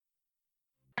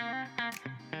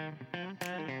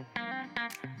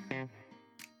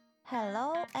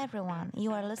Hello everyone,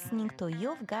 you are listening to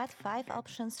You've Got 5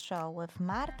 Options show with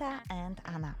Marta and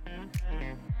Anna.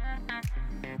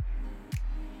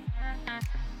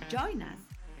 Join us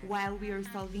while we are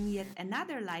solving yet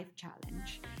another life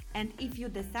challenge. And if you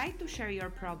decide to share your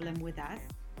problem with us,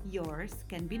 yours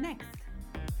can be next.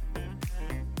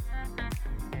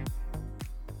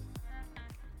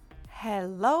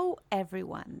 Hello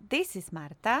everyone, this is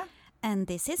Marta. And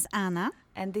this is Anna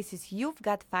And this is You've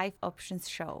Got 5 Options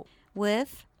show.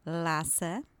 with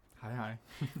Lasse. Hi.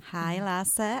 Hi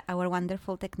Lasse, our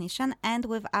wonderful technician, and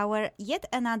with our yet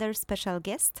another special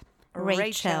guest,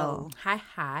 Rachel.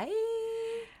 Hi.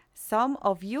 Some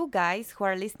of you guys who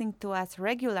are listening to us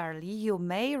regularly, you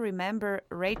may remember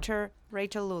Rachel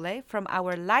Lule from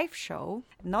our live show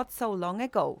not so long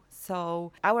ago.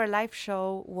 So our live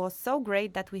show was so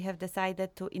great that we have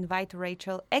decided to invite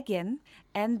Rachel again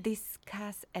and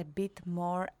discuss a bit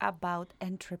more about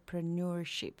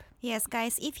entrepreneurship. Yes,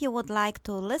 guys, if you would like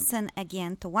to listen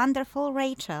again to wonderful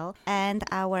Rachel and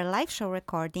our live show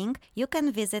recording, you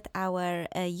can visit our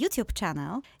YouTube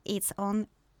channel. It's on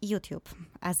YouTube,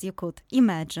 as you could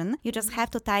imagine. You just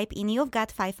have to type in You've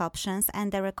Got 5 Options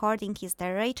and the recording is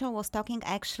there. Rachel was talking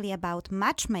actually about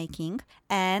matchmaking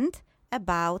and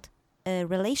about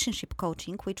relationship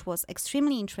coaching, which was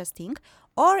extremely interesting.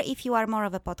 Or if you are more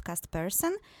of a podcast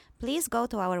person, please go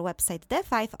to our website,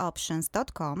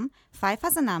 the5options.com, 5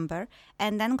 as a number,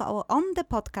 and then go on the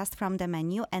podcast from the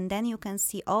menu, and then you can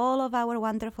see all of our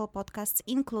wonderful podcasts,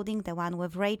 including the one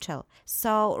with Rachel.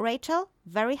 So, Rachel,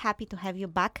 very happy to have you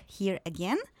back here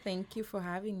again, Thank you for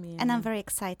having me. and I'm Anna. very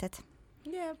excited.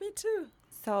 Yeah, me too.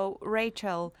 So,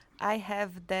 Rachel, I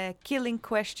have the killing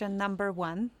question number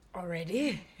 1.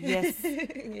 Already? Yes.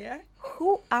 Yeah.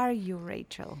 Who are you,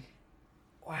 Rachel?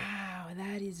 Wow,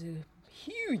 that is a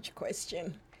huge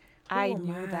question. I Who am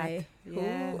knew that. I?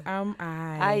 Yeah. Who am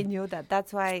I? I knew that.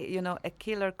 That's why, a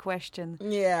killer question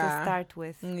Yeah. to start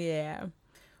with. Yeah.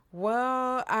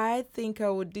 Well, I think I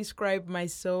would describe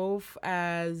myself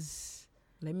as,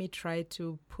 let me try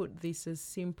to put this as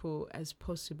simple as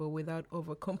possible without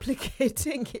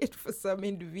overcomplicating it for some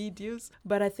individuals.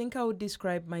 But I think I would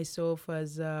describe myself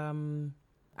as a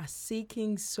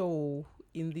seeking soul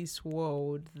in this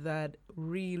world that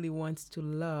really wants to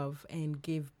love and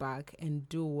give back and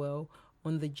do well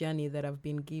on the journey that I've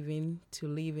been given to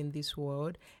live in this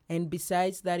world. And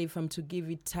besides that, if I'm to give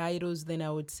it titles, then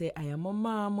I would say I am a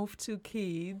mom of 2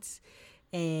 kids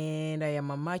and I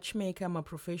am a matchmaker. I'm a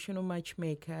professional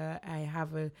matchmaker. I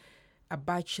have a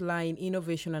bachelor in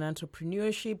innovation and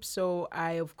entrepreneurship. So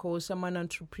I, of course, am an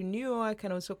entrepreneur. I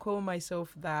can also call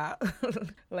myself that,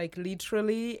 like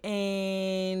literally.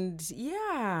 And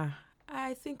yeah,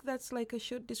 I think that's like a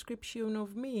short description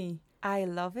of me. I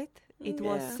love it. It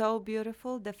was Yeah. so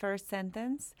beautiful, the first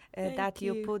sentence Thank that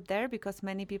you you. put there, because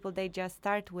many people, they just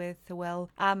start with, well,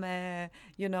 I'm a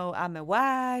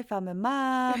wife, I'm a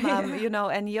mom,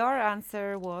 and your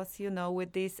answer was,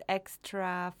 with this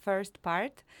extra first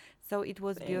part. So it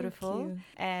was Thank beautiful. you.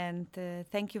 And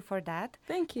thank you for that.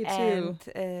 Thank you, And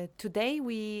too. today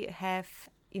we have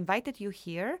invited you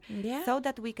here Yeah. so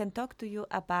that we can talk to you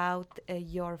about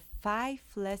your 5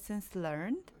 lessons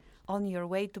learned on your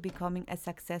way to becoming a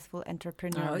successful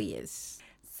entrepreneur. Oh, yes.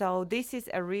 So this is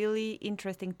a really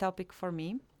interesting topic for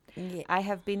me. Yeah. I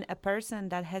have been a person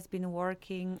that has been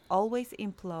working always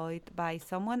employed by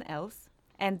someone else.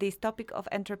 And this topic of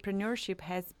entrepreneurship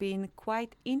has been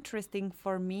quite interesting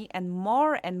for me, and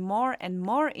more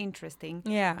interesting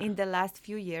Yeah. in the last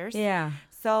few years. Yeah.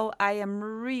 So I am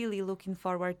really looking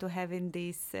forward to having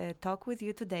this talk with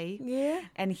you today Yeah.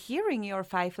 and hearing your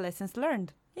 5 lessons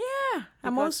learned. Yeah.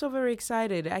 I'm Because- also very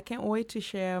excited. I can't wait to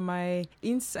share my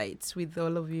insights with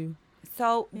all of you.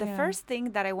 So the Yeah. first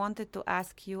thing that I wanted to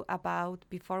ask you about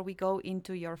before we go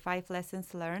into your 5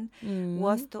 lessons learned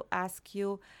was to ask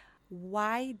you,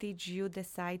 why did you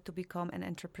decide to become an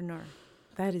entrepreneur?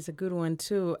 That is a good one,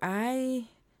 too. I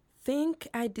think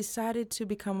I decided to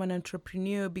become an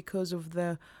entrepreneur because of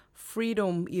the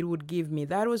freedom it would give me.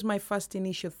 That was my first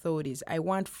initial thought is I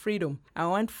want freedom. I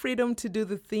want freedom to do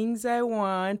the things I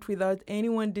want without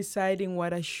anyone deciding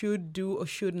what I should do or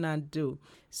should not do.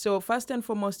 So first and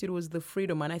foremost, it was the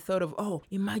freedom. And I thought of,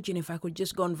 imagine if I could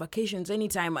just go on vacations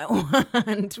anytime I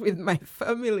want with my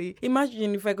family.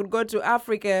 Imagine if I could go to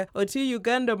Africa or to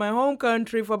Uganda, my home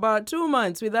country, for about 2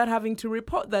 months without having to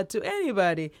report that to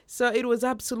anybody. So it was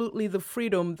absolutely the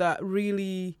freedom that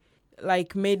really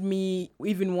made me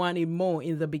even want it more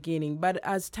in the beginning. But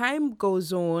as time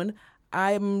goes on,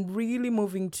 I'm really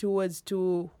moving towards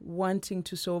to wanting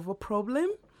to solve a problem.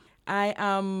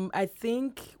 I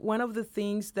think one of the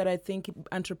things that I think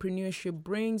entrepreneurship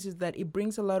brings is that it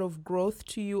brings a lot of growth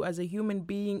to you as a human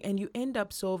being, and you end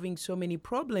up solving so many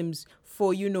problems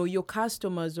for, your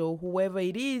customers or whoever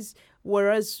it is,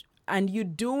 and you're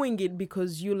doing it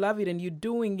because you love it and you're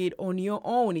doing it on your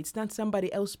own. It's not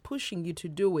somebody else pushing you to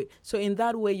do it. So in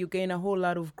that way, you gain a whole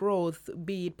lot of growth,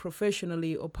 be it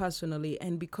professionally or personally.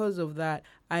 And because of that,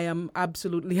 I am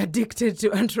absolutely addicted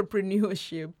to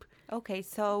entrepreneurship. Okay,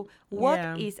 so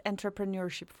what is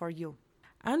entrepreneurship for you?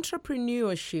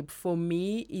 Entrepreneurship for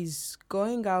me is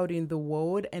going out in the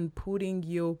world and putting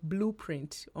your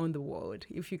blueprint on the world,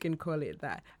 if you can call it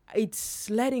that. It's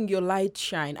letting your light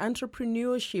shine.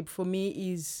 Entrepreneurship for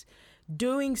me is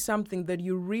doing something that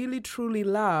you really truly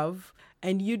love,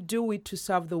 and you do it to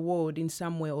serve the world in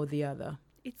some way or the other.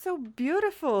 It's so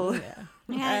beautiful.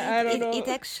 Yeah, I don't know. It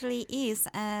actually is.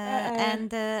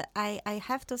 And I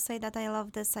have to say that I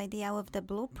love this idea of the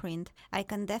blueprint. I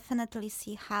can definitely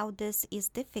see how this is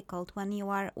difficult when you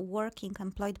are working,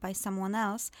 employed by someone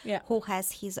else who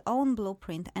has his own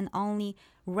blueprint and only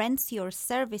rents your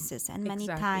services. And many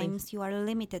times you are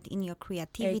limited in your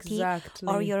creativity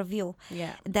or your view.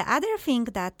 Yeah. The other thing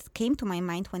that came to my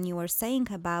mind when you were saying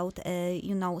about,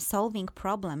 solving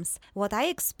problems, what I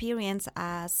experience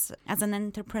as an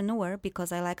entrepreneur,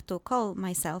 because I like to call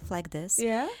myself like this,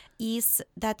 is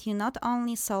that you not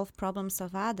only solve problems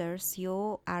of others,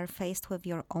 you are faced with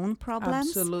your own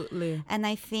problems. Absolutely. And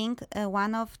I think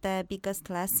one of the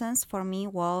biggest lessons for me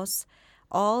was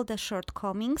all the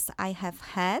shortcomings I have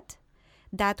had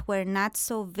that were not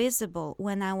so visible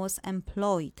when I was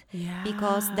employed,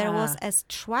 because there was a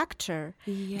structure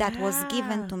that was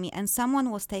given to me, and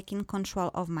someone was taking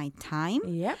control of my time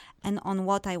and on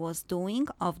what I was doing,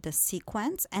 of the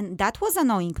sequence, and that was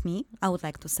annoying me, I would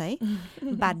like to say.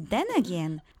 But then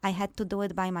again, I had to do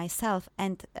it by myself,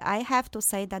 and I have to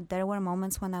say that there were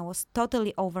moments when I was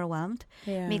totally overwhelmed,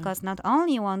 because not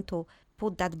only you want to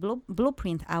put that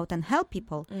blueprint out and help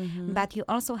people, but you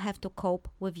also have to cope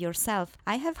with yourself.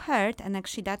 I have heard, and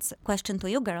actually that's a question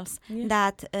to you girls,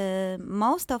 that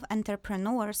most of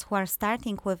entrepreneurs who are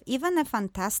starting with even a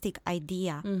fantastic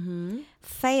idea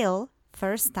fail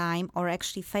first time, or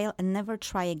actually fail and never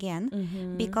try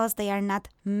again, because they are not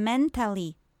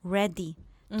mentally ready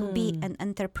to be an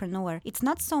entrepreneur. It's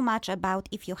not so much about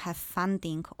if you have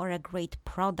funding or a great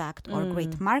product or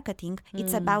great marketing.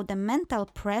 It's about the mental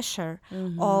pressure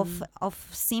of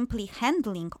simply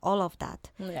handling all of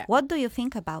that. Yeah. What do you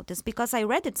think about this? Because I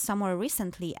read it somewhere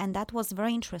recently, and that was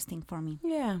very interesting for me.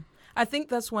 Yeah. I think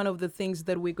that's one of the things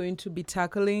that we're going to be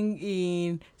tackling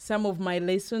in some of my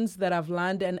lessons that I've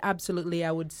learned. And absolutely,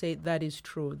 I would say that is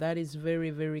true. That is very,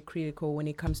 very critical when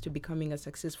it comes to becoming a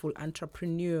successful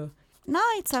entrepreneur. No,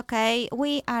 it's okay.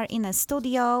 We are in a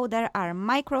studio. There are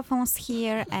microphones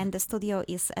here, and the studio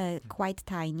is quite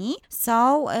tiny.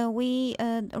 So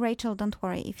Rachel, don't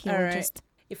worry if you just...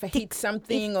 If I hit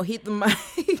something or hit the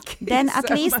mic, then at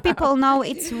least people know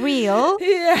it's real.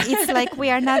 It's like we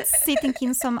are not sitting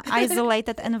in some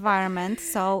isolated environment,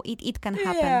 so it can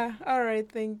happen. Yeah, all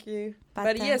right, thank you.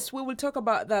 But yes, we will talk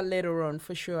about that later on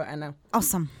for sure, Anna.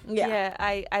 Awesome. Yeah,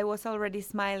 I was already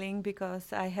smiling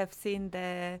because I have seen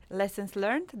the lessons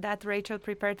learned that Rachel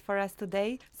prepared for us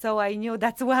today. So I knew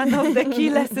that's one of the key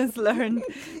lessons learned.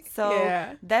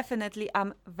 So definitely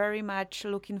I'm very much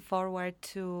looking forward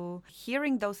to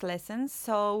hearing those lessons.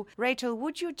 So Rachel,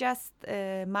 would you just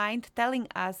mind telling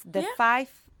us the 5,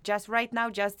 just right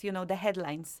now, just, the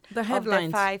headlines. The headlines.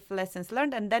 Of the 5 lessons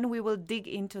learned, and then we will dig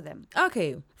into them.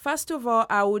 Okay. First of all,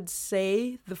 I would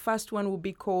say the first one will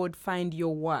be called Find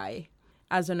Your Why.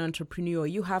 As an entrepreneur,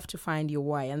 you have to find your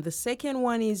why. And the second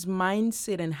one is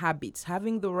mindset and habits.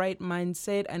 Having the right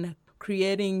mindset and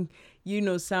creating,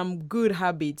 some good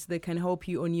habits that can help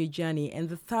you on your journey. And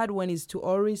the third one is to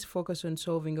always focus on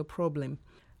solving a problem.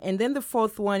 And then the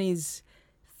fourth one is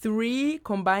 3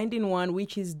 combined in one,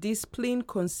 which is discipline,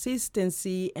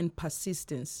 consistency, and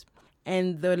persistence.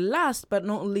 And the last but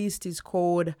not least is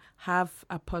called Have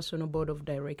a Personal Board of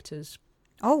Directors.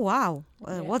 Oh, wow.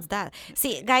 What's that?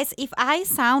 See, guys, if I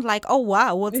sound like, oh,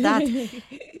 wow, what's that?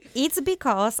 It's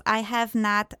because I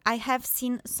have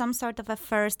seen some sort of a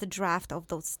first draft of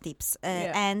those tips.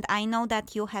 And I know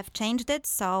that you have changed it.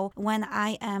 So when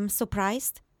I am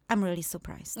surprised, I'm really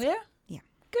surprised. Yeah.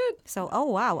 Good. So, oh,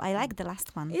 wow. I like the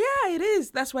last one. Yeah, it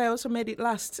is. That's why I also made it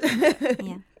last.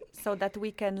 Yeah. So that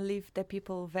we can leave the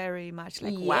people very much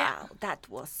like, wow, that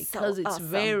was because so it's awesome.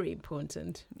 Very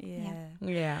important.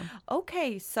 Yeah.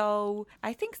 Okay, so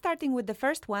I think starting with the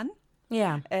first one,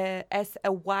 as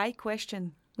a why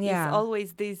question is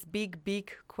always this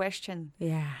big question.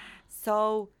 Yeah.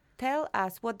 So tell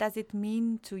us, what does it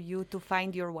mean to you to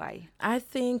find your why? I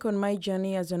think on my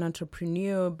journey as an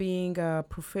entrepreneur, being a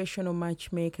professional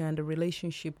matchmaker and a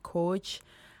relationship coach,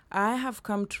 I have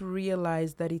come to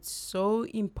realize that it's so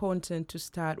important to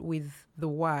start with the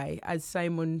why, as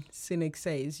Simon Sinek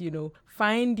says,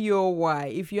 find your why.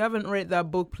 If you haven't read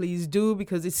that book, please do,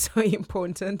 because it's so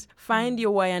important. Find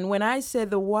your why. And when I say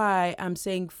the why, I'm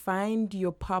saying find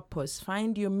your purpose,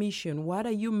 find your mission. What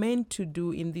are you meant to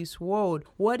do in this world?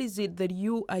 What is it that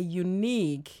you are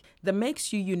unique, that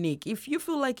makes you unique? If you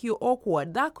feel like you're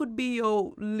awkward, that could be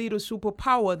your little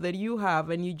superpower that you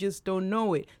have and you just don't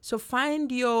know it. So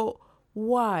find your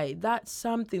why. That's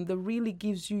something that really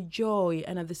gives you joy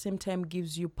and at the same time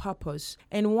gives you purpose.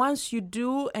 And once you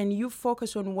do and you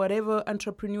focus on whatever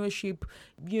entrepreneurship,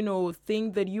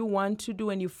 thing that you want to do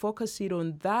and you focus it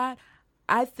on that,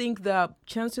 I think the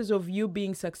chances of you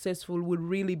being successful will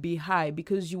really be high,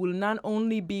 because you will not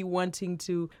only be wanting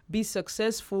to be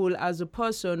successful as a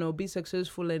person or be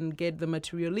successful and get the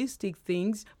materialistic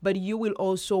things, but you will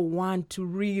also want to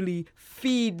really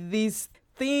feed this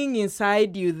thing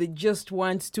inside you that just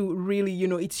wants to really,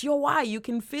 it's your why. You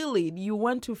can feel it. You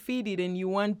want to feed it and you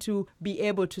want to be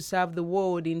able to serve the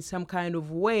world in some kind of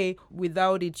way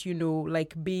without it,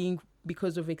 like being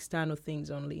because of external things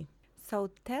only.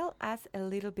 So tell us a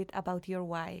little bit about your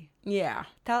why. Yeah.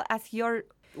 Tell us your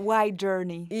why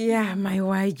journey. Yeah, my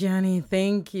why journey.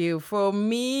 Thank you. For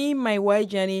me, my why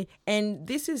journey, and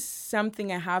this is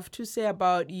something I have to say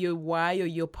about your why or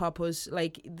your purpose.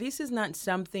 Like, this is not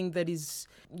something that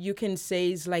you can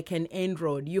say is like an end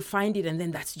road. You find it and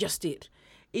then that's just it.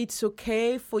 It's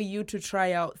okay for you to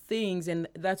try out things, and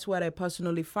that's what I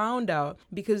personally found out,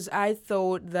 because I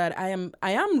thought that I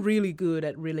am really good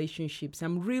at relationships.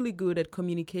 I'm really good at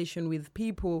communication with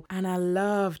people, and I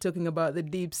love talking about the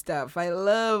deep stuff. I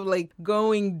love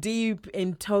going deep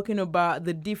and talking about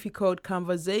the difficult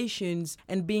conversations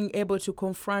and being able to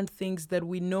confront things that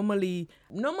we normally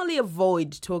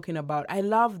avoid talking about. I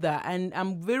love that, and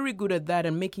I'm very good at that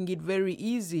and making it very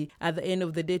easy at the end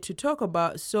of the day to talk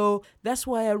about. So that's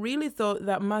why I really thought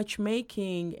that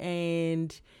matchmaking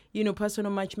and,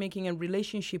 personal matchmaking and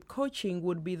relationship coaching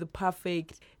would be the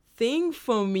perfect thing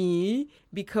for me,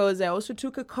 because I also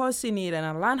took a course in it and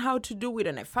I learned how to do it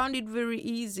and I found it very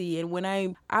easy. And when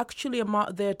I actually am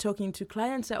out there talking to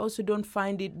clients, I also don't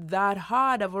find it that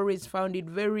hard. I've always found it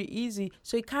very easy.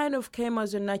 So it kind of came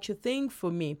as a natural thing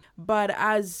for me. But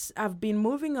as I've been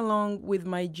moving along with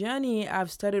my journey,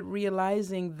 I've started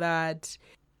realizing that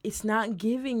it's not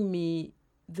giving me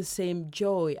the same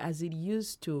joy as it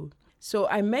used to. So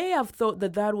I may have thought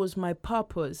that was my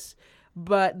purpose,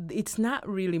 but it's not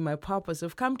really my purpose.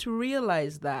 I've come to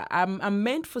realize that I'm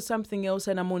meant for something else,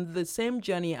 and I'm on the same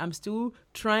journey. I'm still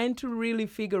trying to really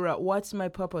figure out what's my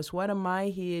purpose. What am I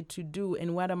here to do,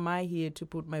 and what am I here to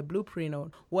put my blueprint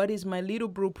on? What is my little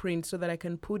blueprint so that I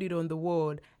can put it on the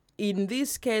world? In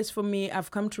this case, for me,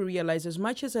 I've come to realize, as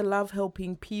much as I love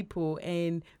helping people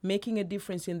and making a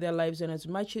difference in their lives, and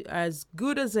as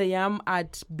good as I am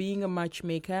at being a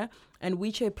matchmaker, and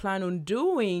which I plan on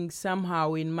doing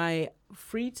somehow in my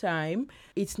free time,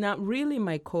 it's not really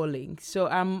my calling. So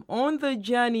I'm on the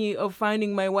journey of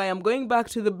finding my why. I'm going back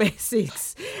to the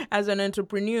basics as an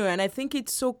entrepreneur. And I think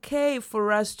it's okay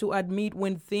for us to admit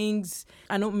when things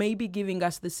are not maybe giving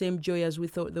us the same joy as we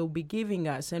thought they'll be giving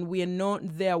us, and we are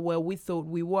not there where we thought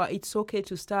we were. It's okay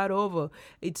to start over.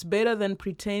 It's better than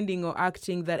pretending or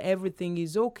acting that everything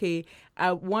is okay.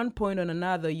 At one point or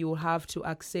another, you'll have to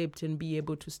accept and be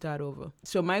able to start over.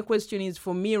 So my question is,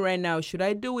 for me right now, should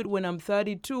I do it when I'm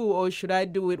 32 or should I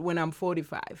do it when I'm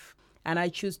 45? And I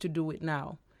choose to do it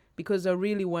now because I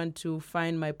really want to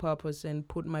find my purpose and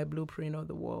put my blueprint on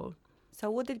the wall. So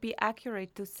would it be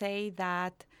accurate to say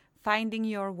that finding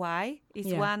your why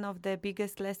is one of the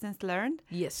biggest lessons learned?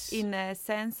 Yes. In a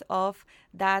sense of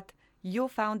that you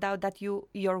found out that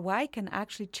your why can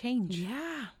actually change.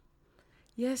 Yeah.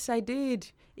 Yes, I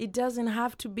did. It doesn't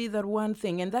have to be that one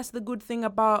thing. And that's the good thing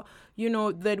about,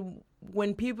 that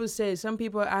when people say, some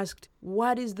people asked,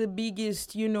 what is the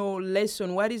biggest,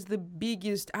 lesson? What is the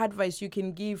biggest advice you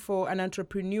can give for an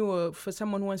entrepreneur, for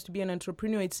someone who wants to be an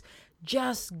entrepreneur? It's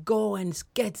just go and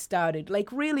get started.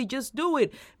 Like, really, just do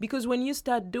it. Because when you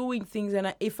start doing things,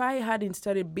 and if I hadn't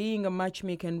started being a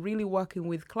matchmaker and really working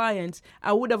with clients,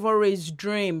 I would have always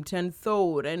dreamed and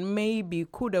thought and maybe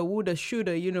coulda, woulda,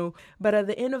 shoulda, But at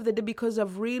the end of the day, because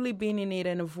I've really been in it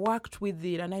and I've worked with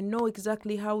it and I know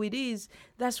exactly how it is,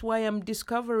 that's why I'm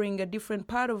discovering a different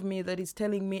part of me that is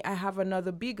telling me I have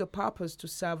another bigger purpose to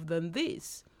serve than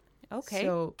this. Okay.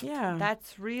 So, yeah.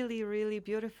 That's really, really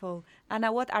beautiful.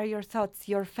 Anna, what are your thoughts?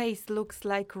 Your face looks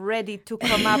like ready to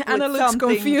come up with Anna looks something.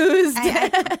 confused.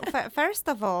 First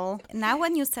of all, now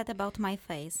when you said about my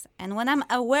face, and when I'm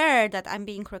aware that I'm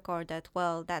being recorded,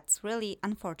 well, that's really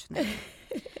unfortunate.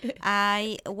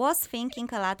 I was thinking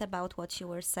a lot about what you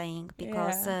were saying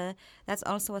because that's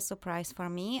also a surprise for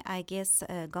me. I guess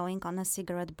going on a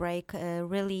cigarette break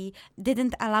really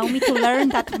didn't allow me to learn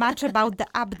that much about the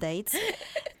updates.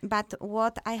 But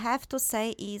what I have to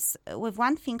say is, with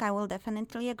one thing I will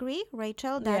definitely agree,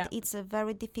 Rachel, that it's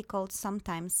very difficult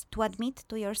sometimes to admit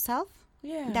to yourself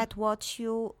that what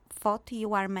you thought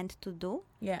you are meant to do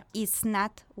is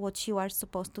not what you are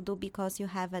supposed to do because you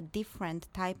have a different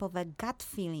type of a gut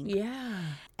feeling. Yeah.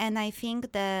 And I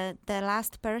think the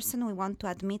last person we want to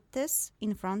admit this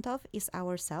in front of is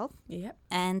ourselves. Yeah.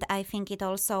 And I think it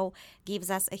also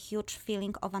gives us a huge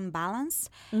feeling of imbalance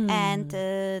and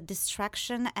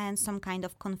distraction and some kind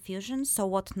of confusion. So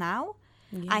what now?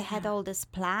 I had all this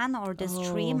plan or this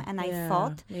dream and I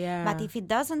thought, but if it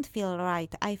doesn't feel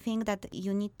right, I think that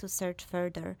you need to search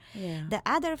further. Yeah. The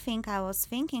other thing I was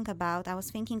thinking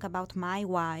about my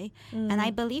why, and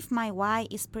I believe my why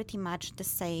is pretty much the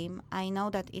same. I know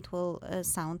that it will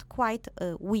sound quite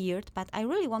weird, but I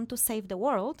really want to save the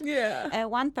world,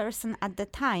 one person at the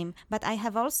time. But I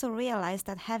have also realized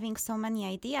that having so many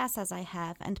ideas as I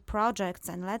have and projects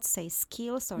and let's say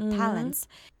skills or talents,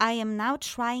 I am now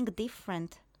trying different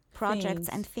projects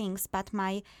and things, but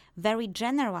my very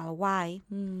general why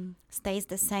stays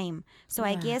the same. So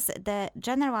I guess the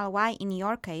general why in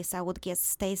your case, I would guess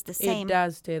stays the same. It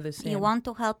does stay the same. You want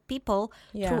to help people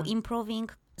through improving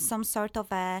some sort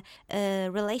of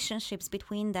relationships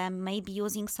between them, maybe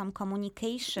using some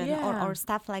communication or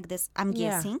stuff like this, I'm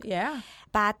guessing. Yeah.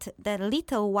 But the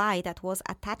little why that was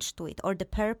attached to it or the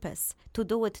purpose to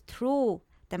do it through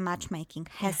the matchmaking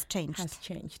has changed. Has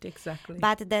changed, exactly.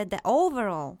 But the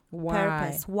overall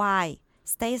purpose, why,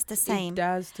 stays the same. It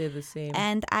does stay the same.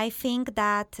 And I think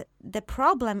that the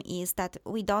problem is that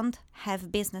we don't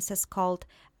have businesses called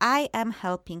I am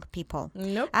helping people.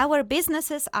 Nope. Our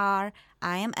businesses are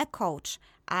I am a coach,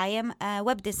 I am a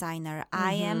web designer,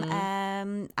 I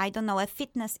am, I don't know, a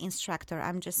fitness instructor.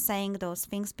 I'm just saying those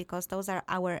things because those are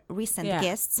our recent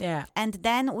guests. Yeah. And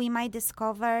then we might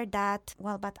discover that,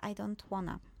 well, but I don't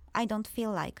wanna. I don't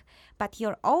feel like. But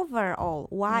your overall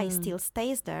why still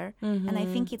stays there. And I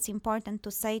think it's important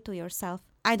to say to yourself,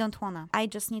 I don't wanna. I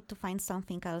just need to find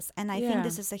something else. And I think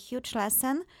this is a huge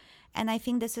lesson. And I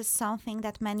think this is something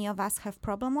that many of us have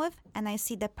problem with. And I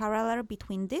see the parallel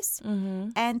between this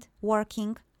and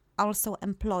working also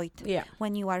employed. Yeah.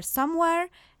 When you are somewhere,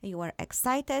 you are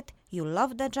excited, you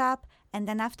love the job, and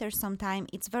then after some time,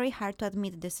 it's very hard to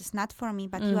admit this is not for me,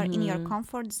 but you are in your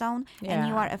comfort zone and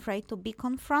you are afraid to be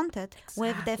confronted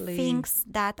with the things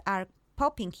that are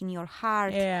popping in your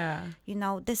heart. Yeah. You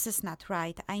know, this is not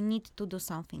right. I need to do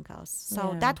something else.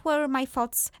 So that were my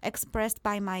thoughts expressed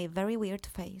by my very weird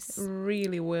face.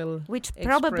 Really well Which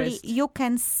probably expressed. You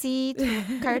can see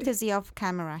courtesy of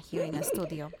camera here in the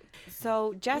studio.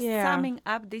 So just summing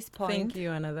up this point. Thank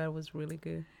you, Anna. That was really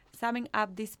good. Summing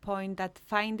up this point that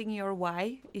finding your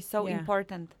why is so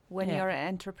important when you're an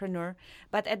entrepreneur.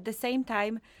 But at the same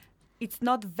time, it's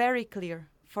not very clear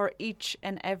for each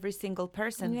and every single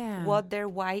person what their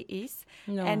why is.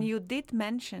 No. And you did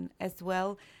mention as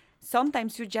well,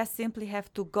 sometimes you just simply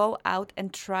have to go out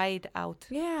and try it out.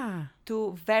 Yeah.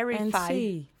 To verify. And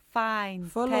see.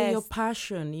 Follow your test.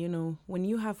 passion. You know, when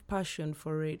you have passion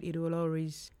for it, it will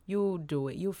always, you'll do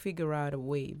it. You'll figure out a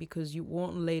way because you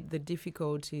won't let the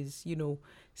difficulties, you know,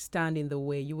 stand in the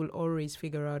way. You will always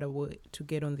figure out a way to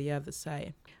get on the other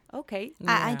side. Okay.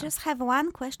 I just have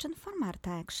one question for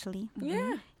Marta, actually.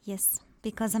 Yeah. Yes,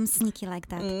 because I'm sneaky like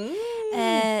that.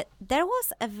 There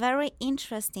was a very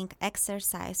interesting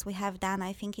exercise we have done.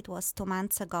 I think it was 2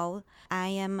 months ago. I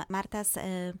am Marta's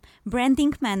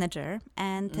branding manager,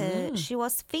 and she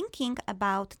was thinking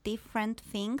about different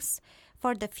things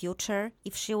for the future,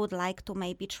 if she would like to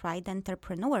maybe try the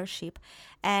entrepreneurship.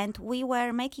 And we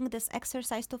were making this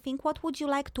exercise to think, what would you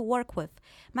like to work with?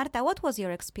 Marta, what was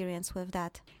your experience with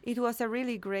that? It was a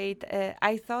really great,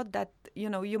 I thought that, you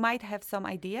know, you might have some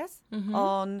ideas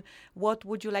on what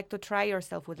would you like to try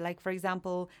yourself with, like, for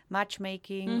example,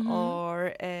 matchmaking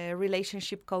or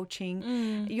relationship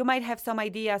coaching. You might have some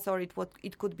ideas, or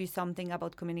it could be something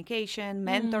about communication,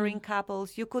 mentoring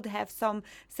couples. You could have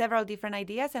several different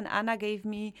ideas, and Anna gave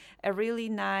me a really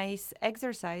nice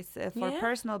exercise for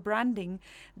personal branding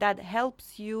that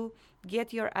helps you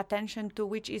get your attention to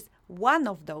which is one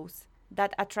of those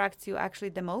that attracts you actually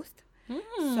the most.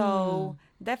 So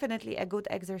definitely a good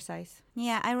exercise.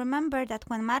 Yeah, I remember that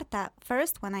when Marta,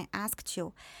 first when I asked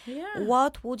you, Yeah.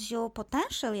 what would you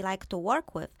potentially like to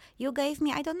work with? You gave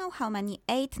me, I don't know how many,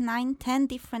 8, 9, 10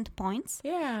 different points.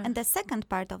 Yeah. And the second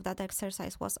part of that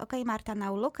exercise was, okay, Marta,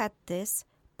 now look at these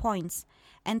points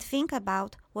and think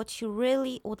about what you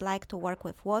really would like to work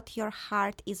with, what your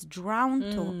heart is drawn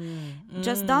to.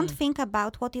 Just don't think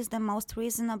about what is the most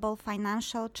reasonable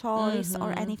financial choice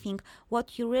or anything.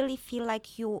 What you really feel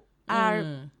like you are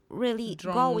really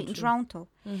drawn to.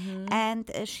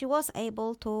 And she was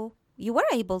able to, you were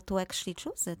able to actually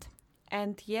choose it.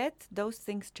 And yet those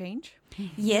things change.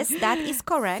 Yes, that is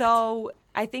correct. So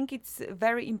I think it's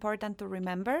very important to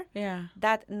remember Yeah.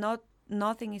 that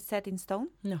nothing is set in stone.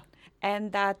 No.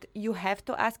 And that you have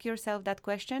to ask yourself that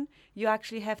question. You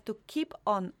actually have to keep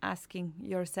on asking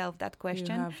yourself that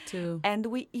question. You have to. And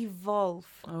we evolve.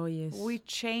 Oh, yes. We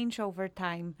change over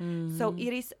time. So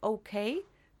it is okay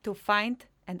to find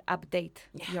and update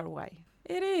your why.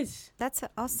 It is. That's an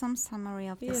awesome summary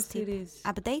of this Yes, tip. it is.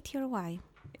 Update your why.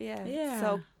 Yeah.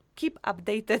 So keep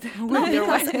updated with your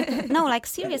why. No, like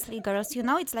seriously, girls,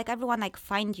 it's like everyone like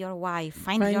find your why,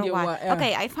 find your why. why, yeah.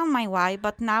 Okay, I found my why,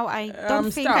 but now I don't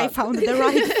I'm think I stuck. found the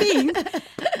right thing.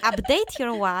 Update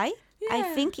your why. I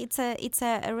Yeah. think it's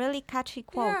a really catchy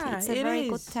quote. Yeah, It's a it very is.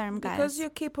 good term, guys. Because you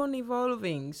keep on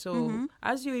evolving. So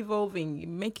as you're evolving, you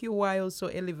make your why also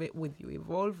elevate with you,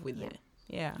 evolve with it.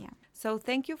 Yeah. Yeah. So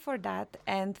thank you for that.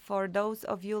 And for those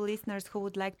of you listeners who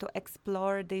would like to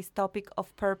explore this topic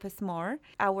of purpose more,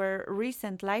 our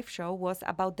recent live show was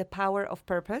about the power of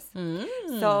purpose.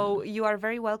 So you are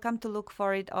very welcome to look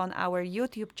for it on our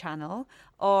YouTube channel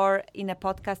or in a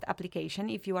podcast application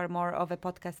if you are more of a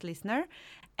podcast listener.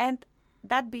 And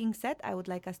that being said, I would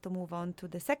like us to move on to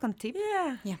the second tip.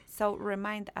 Yeah. So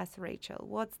remind us, Rachel,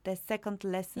 what's the second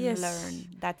lesson Yes.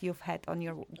 learned that you've had on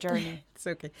your journey? It's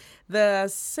okay. The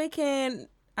second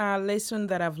lesson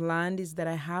that I've learned is that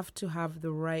I have to have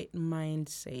the right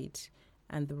mindset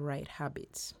and the right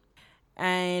habits.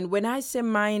 And when I say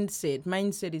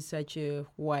mindset is such a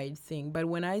wide thing. But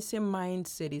when I say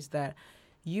mindset is that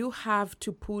you have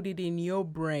to put it in your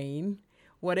brain.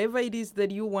 Whatever it is that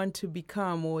you want to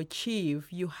become or achieve,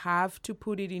 you have to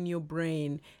put it in your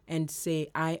brain and say,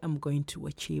 I am going to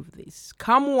achieve this.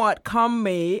 Come what come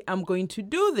may, I'm going to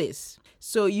do this.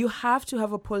 So you have to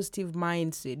have a positive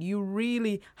mindset. You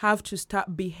really have to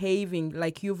start behaving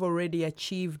like you've already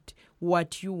achieved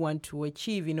what you want to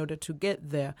achieve in order to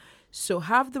get there. So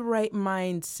have the right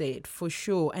mindset for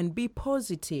sure and be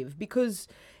positive, because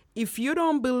if you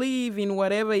don't believe in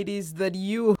whatever it is that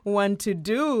you want to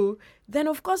do, then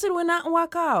of course it will not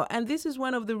work out. And this is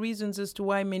one of the reasons as to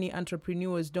why many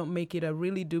entrepreneurs don't make it. I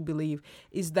really do believe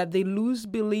is that they lose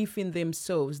belief in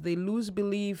themselves. They lose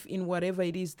belief in whatever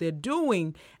it is they're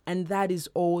doing. And that is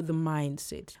all the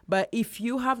mindset. But if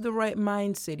you have the right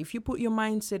mindset, if you put your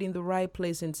mindset in the right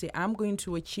place and say, I'm going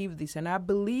to achieve this and I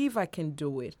believe I can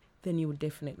do it, then you will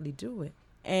definitely do it.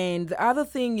 And the other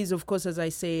thing is, of course, as I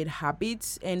said,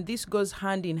 habits. And this goes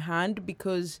hand in hand,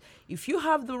 because if you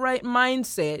have the right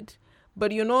mindset,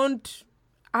 but you're not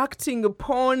acting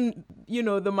upon,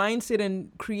 the mindset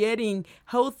and creating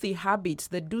healthy habits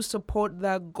that do support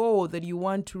that goal that you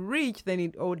want to reach, then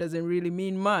it all doesn't really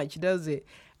mean much, does it?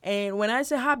 And when I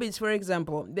say habits, for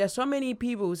example, there are so many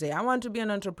people who say, I want to be an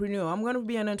entrepreneur. I'm going to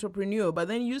be an entrepreneur. But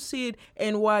then you sit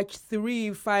and watch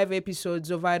 3-5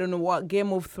 episodes of, I don't know what,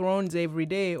 Game of Thrones every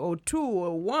day, or 2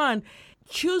 or 1.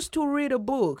 Choose to read a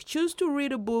book. Choose to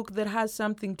read a book that has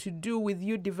something to do with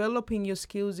you developing your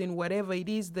skills in whatever it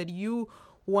is that you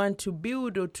want to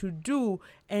build or to do.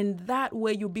 And that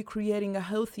way you'll be creating a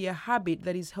healthier habit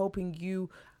that is helping you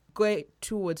go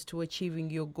towards to achieving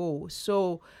your goal.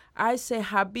 So I say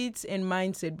habits and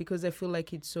mindset because I feel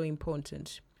like it's so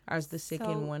important as the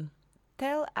second one.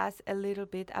 Tell us a little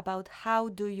bit about how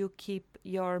do you keep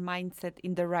your mindset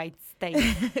in the right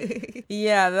state?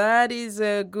 Yeah, that is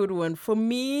a good one. For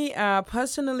me,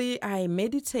 personally, I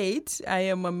meditate. I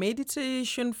am a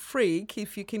meditation freak,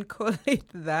 if you can call it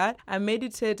that. I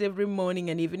meditate every morning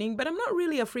and evening, but I'm not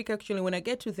really a freak, actually. When I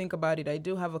get to think about it, I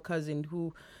do have a cousin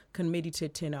who can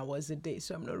meditate 10 hours a day,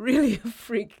 so I'm not really a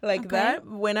freak like that.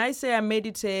 When I say I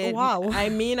meditate, I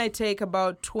mean I take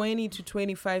about 20 to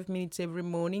 25 minutes every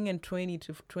morning and 20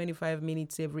 to 25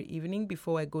 minutes every evening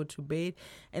before I go to bed.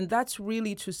 And that's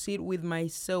really to sit with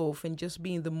myself and just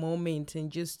be in the moment and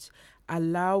just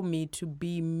allow me to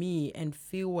be me and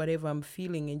feel whatever I'm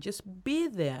feeling and just be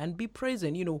there and be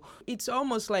present. It's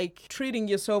almost like treating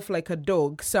yourself like a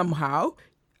dog somehow.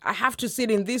 I have to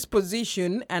sit in this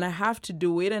position and I have to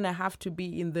do it and I have to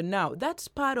be in the now. That's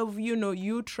part of,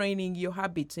 you training your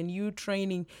habits and you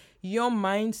training your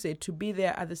mindset to be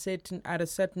there at a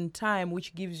certain time,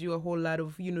 which gives you a whole lot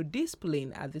of,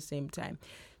 discipline at the same time.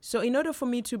 So in order for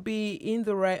me to be in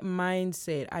the right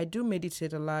mindset, I do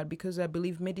meditate a lot because I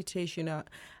believe meditation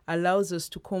allows us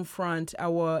to confront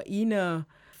our inner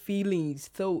feelings,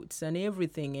 thoughts, and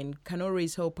everything, and can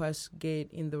always help us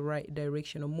get in the right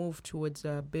direction or move towards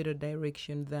a better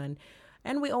direction than.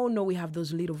 And we all know we have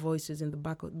those little voices in the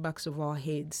backs of our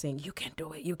heads saying, you can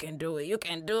do it, you can do it, you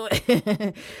can do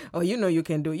it. Or, you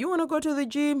can do it. You want to go to the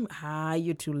gym?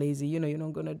 You're too lazy. You're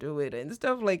not going to do it and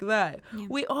stuff like that. Yeah.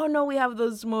 We all know we have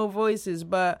those small voices,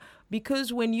 but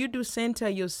because when you do center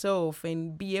yourself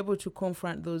and be able to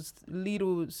confront those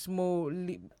little small,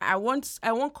 I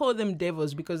won't call them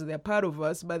devils because they're part of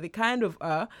us, but they kind of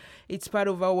are. It's part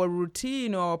of our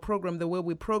routine or our program, the way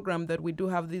we program, that we do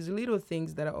have these little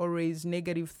things that are always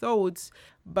negative thoughts,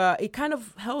 but it kind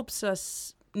of helps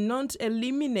us not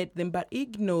eliminate them, but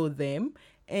ignore them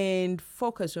and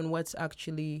focus on what's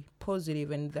actually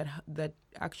positive and that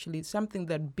actually something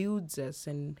that builds us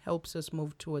and helps us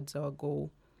move towards our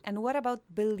goal. And what about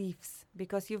beliefs?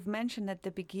 Because you've mentioned at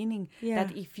the beginning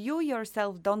that if you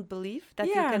yourself don't believe that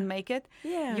you can make it,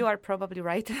 you are probably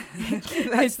right.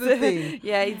 That's the thing.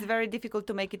 Yeah, it's very difficult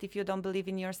to make it if you don't believe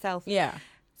in yourself. Yeah.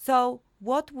 So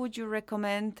what would you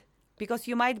recommend? Because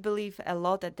you might believe a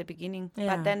lot at the beginning,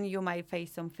 but then you might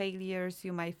face some failures,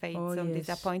 you might face some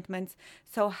disappointments.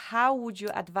 So how would you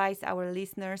advise our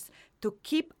listeners to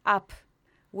keep up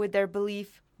with their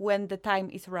belief when the time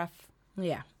is rough?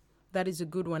 Yeah. That is a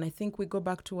good one. I think we go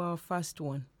back to our first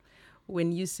one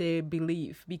when you say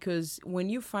belief, because when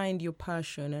you find your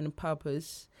passion and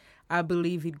purpose, I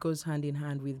believe it goes hand in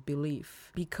hand with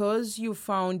belief. Because you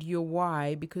found your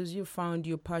why, because you found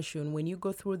your passion, when you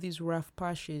go through these rough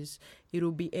patches,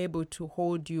 it'll be able to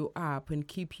hold you up and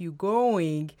keep you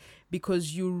going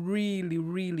because you really,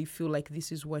 really feel like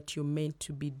this is what you're meant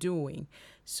to be doing.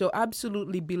 So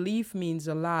absolutely, belief means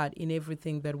a lot in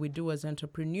everything that we do as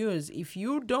entrepreneurs. If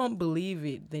you don't believe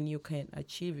it, then you can't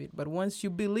achieve it. But once you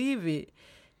believe it,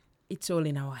 it's all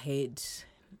in our heads.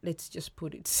 Let's just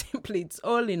put it simply, it's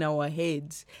all in our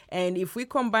heads. And if we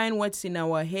combine what's in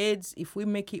our heads, if we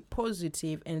make it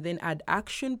positive and then add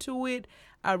action to it,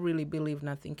 I really believe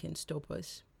nothing can stop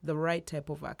us. The right type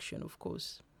of action, of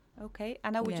course. Okay.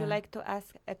 Anna, would you like to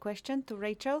ask a question to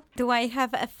Rachel? Do I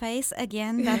have a face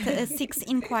again that seeks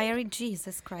inquiry?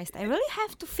 Jesus Christ. I really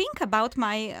have to think about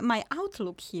my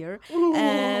outlook here.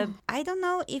 I don't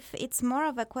know if it's more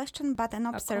of a question, but an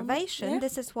observation.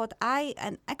 This is what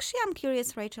and actually I'm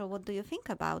curious, Rachel, what do you think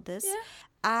about this? Yeah.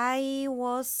 I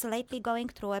was lately going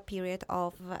through a period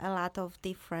of a lot of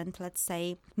different, let's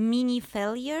say, mini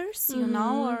failures,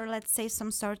 or let's say some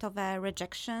sort of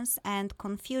rejections and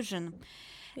confusion.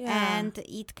 Yeah. And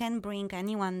it can bring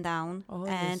anyone down.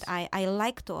 Always. And I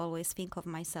like to always think of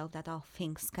myself that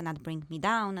things cannot bring me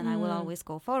down and I will always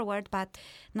go forward, but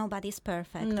nobody's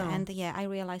perfect. No. And I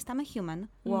realized I'm a human.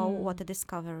 Whoa, what a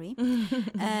discovery.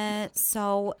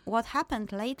 So what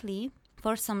happened lately,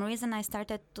 for some reason, I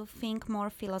started to think more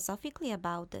philosophically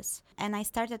about this. And I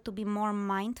started to be more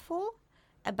mindful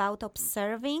about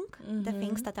observing the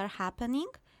things that are happening.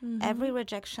 Every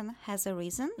rejection has a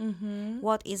reason.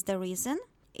 What is the reason?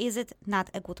 Is it not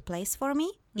a good place for me?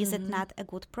 Is it not a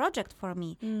good project for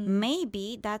me?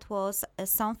 Maybe that was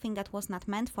something that was not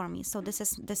meant for me. So this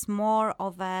is more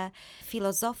of a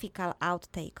philosophical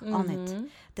outtake on it.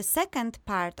 The second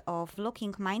part of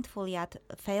looking mindfully at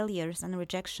failures and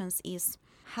rejections is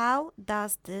how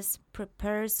does this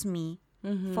prepares me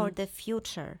for the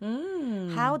future?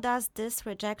 How does this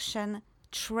rejection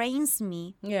trains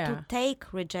me to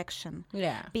take rejection?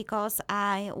 Because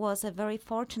I was a very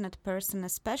fortunate person,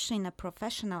 especially in a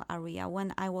professional area,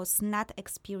 when I was not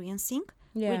experiencing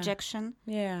rejection.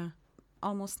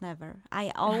 Almost never.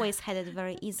 I always had it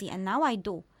very easy, and now I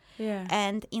do.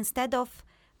 And instead of,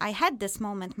 I had this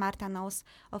moment, Marta knows,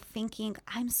 of thinking,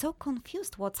 I'm so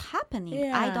confused. What's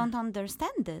happening? I don't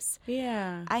understand this.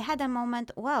 I had a moment,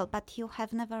 well, but you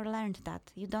have never learned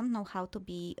that. You don't know how to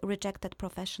be rejected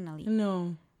professionally.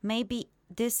 No. Maybe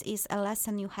this is a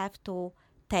lesson you have to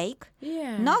take.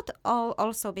 Not all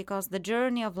also because the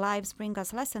journey of lives bring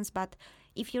us lessons, but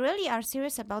if you really are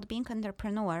serious about being an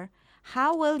entrepreneur,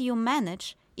 how will you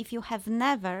manage if you have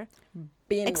never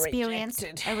experienced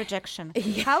a rejection?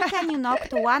 How can you knock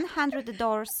to 100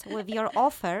 doors with your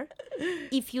offer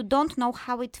if you don't know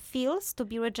how it feels to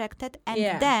be rejected?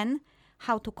 And then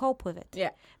how to cope with it.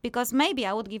 Yeah. Because maybe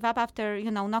I would give up after,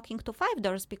 knocking to 5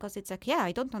 doors because it's like,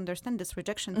 I don't understand this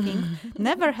rejection thing.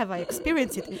 Never have I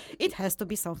experienced it. It has to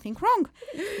be something wrong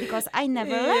because I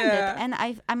never learned it. And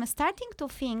I'm starting to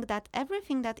think that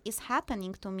everything that is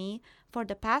happening to me for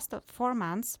the past 4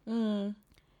 months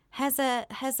has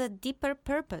a deeper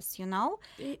purpose,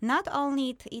 Not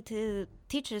only it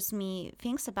teaches me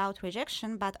things about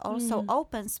rejection, but also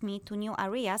opens me to new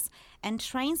areas and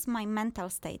trains my mental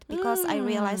state, because I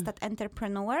realized that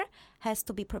entrepreneur has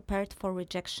to be prepared for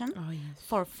rejection,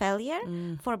 for failure,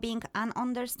 for being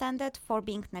ununderstood, for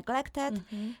being neglected.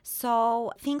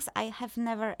 So things I have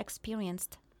never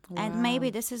experienced. And maybe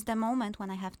this is the moment when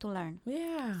I have to learn.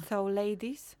 Yeah. So,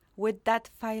 ladies, with that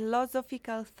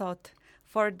philosophical thought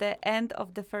for the end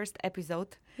of the first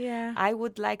episode, I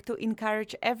would like to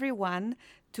encourage everyone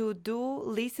to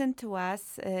listen to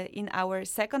us in our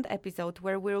second episode,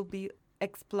 where we'll be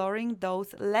exploring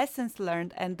those lessons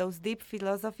learned and those deep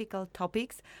philosophical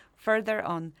topics further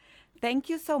on. Thank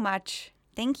you so much.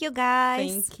 Thank you,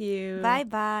 guys. Thank you.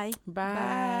 Bye-bye.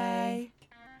 Bye.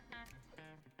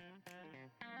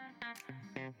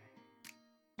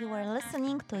 You are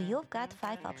listening to You've Got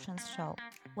 5 Options show,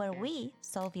 where we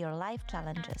solve your life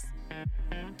challenges.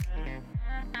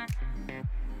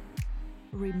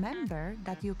 Remember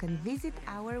that you can visit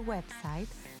our website,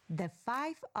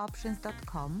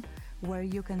 the5options.com, where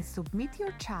you can submit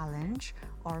your challenge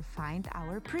or find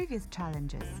our previous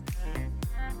challenges.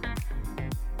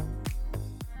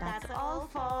 That's all,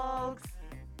 folks.